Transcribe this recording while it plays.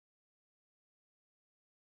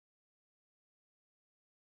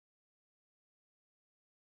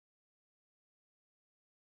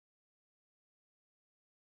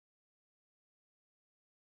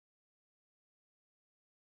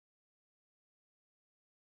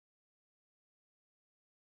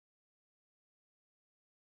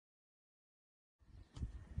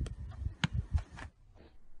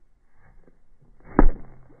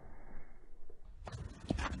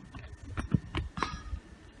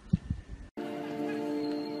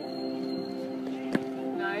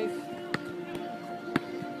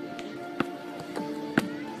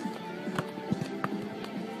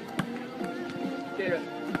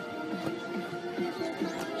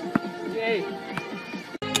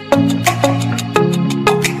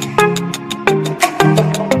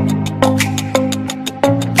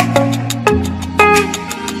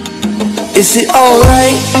Is it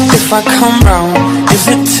alright if I come round? Is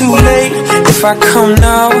it too late if I come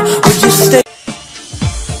now? Would you stay?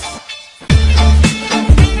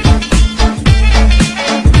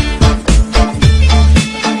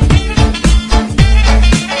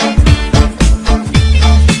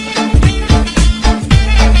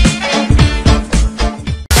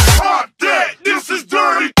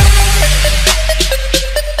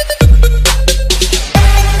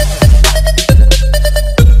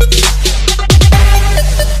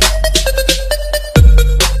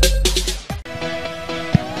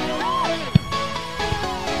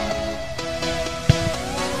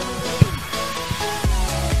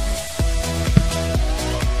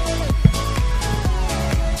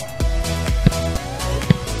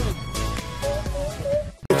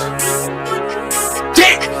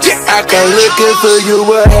 I come looking for you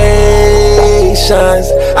with Haitians.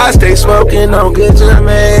 I stay smoking on good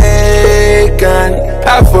Jamaican.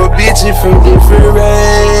 I fuck bitches from different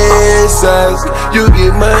races. You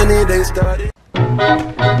get money, they started.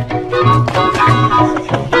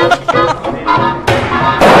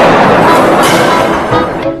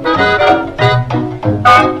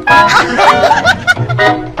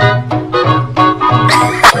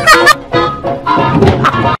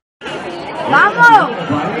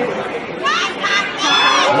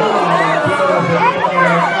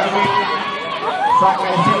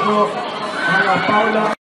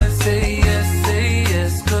 Say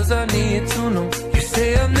yes, cause I need to know. You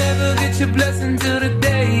say I'll never get your blessing till the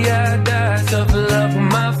day I die. Suffer love with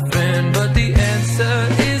my friend, but the answer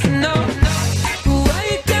is no. Why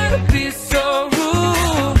you gotta be so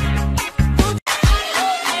rude?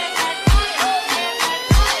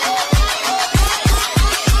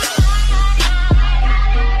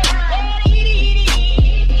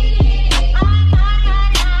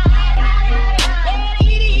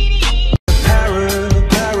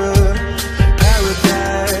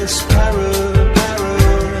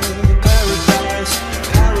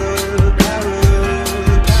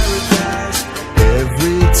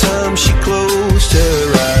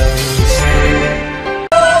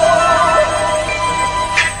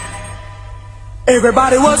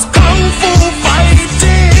 Everybody was kung fu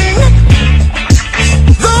fighting.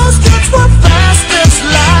 Those kids were fast as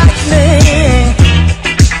lightning.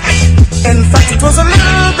 In fact, it was a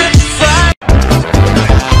little bit frightening.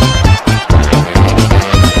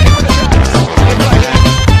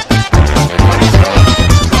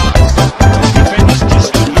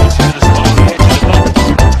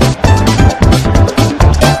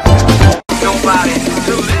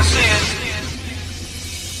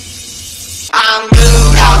 I'm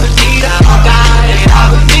good, I was need, I was dying,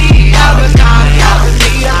 I was need, I was dying, I was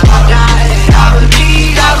need, I was dying, I was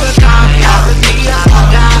need, I was dying, I was need, I was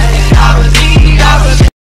dying, I was need, I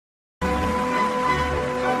was.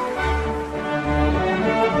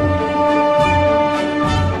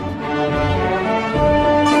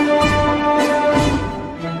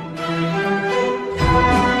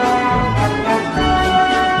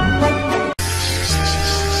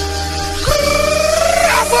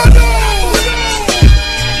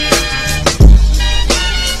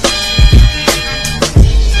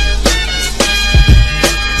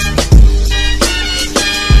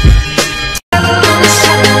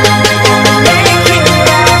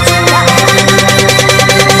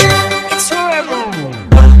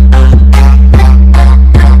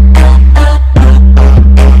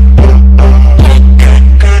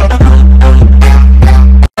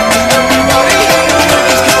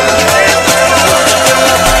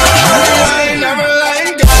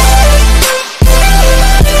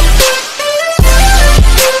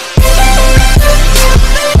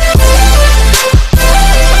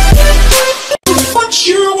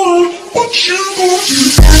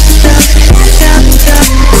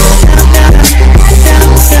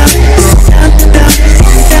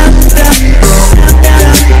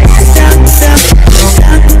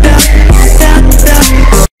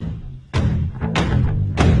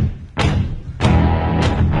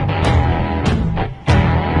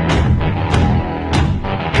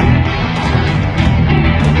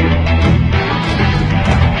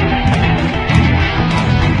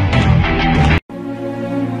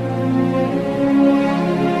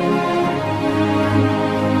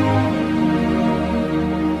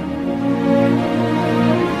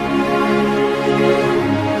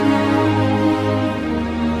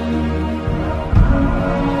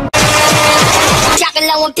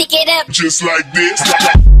 and pick it up just like this.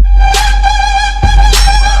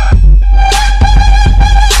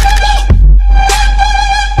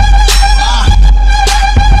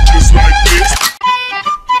 Just like this.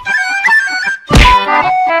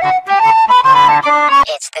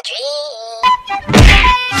 It's the dream.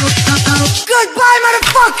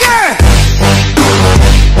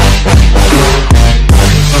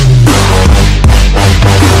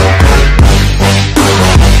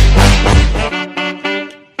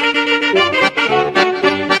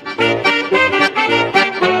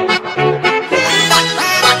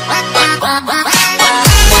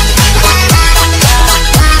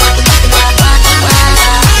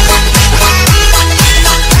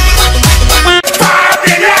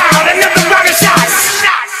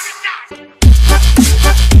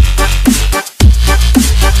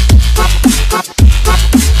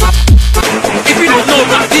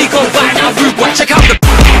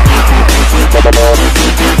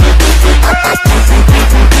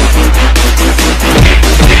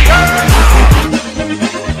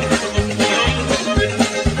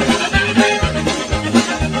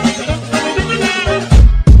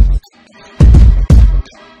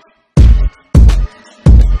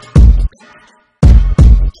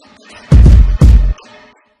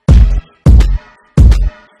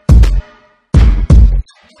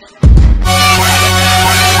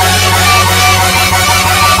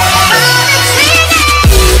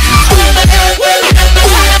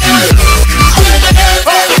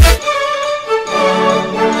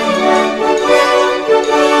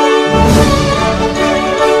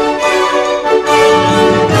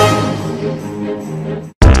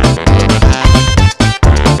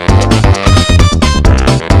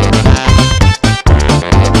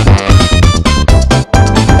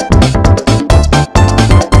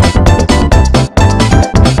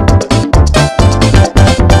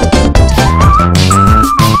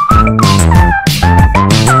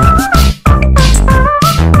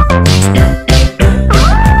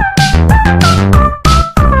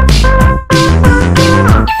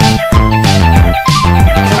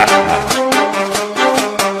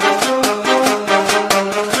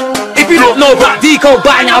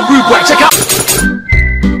 now, rude boy, check out.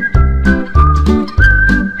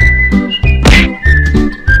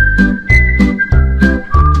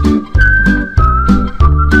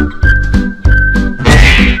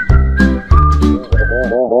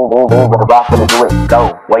 Rock finna do it,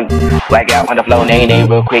 go, wait. Swag out on the flow, nay,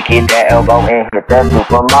 real quick, hit that elbow and hit that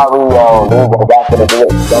Super Mario. Rock finna do it,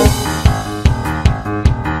 go.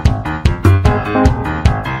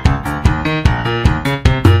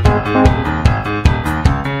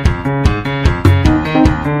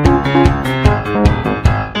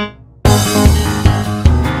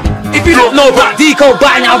 If you don't know about Deco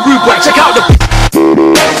by now, rude boy, check out the.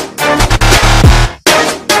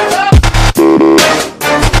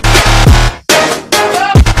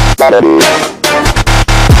 Fatality.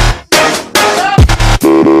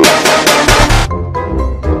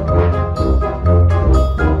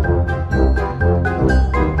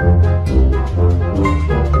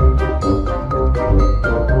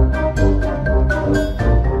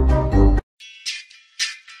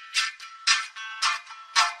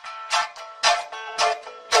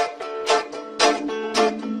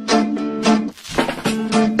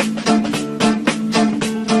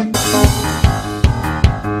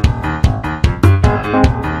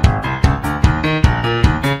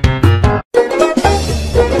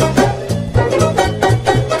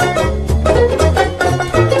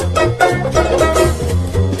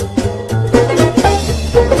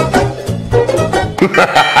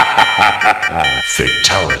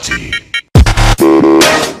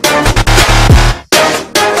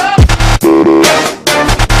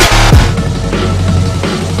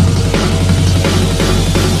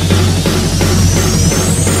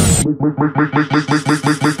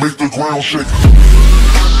 Make the ground shake.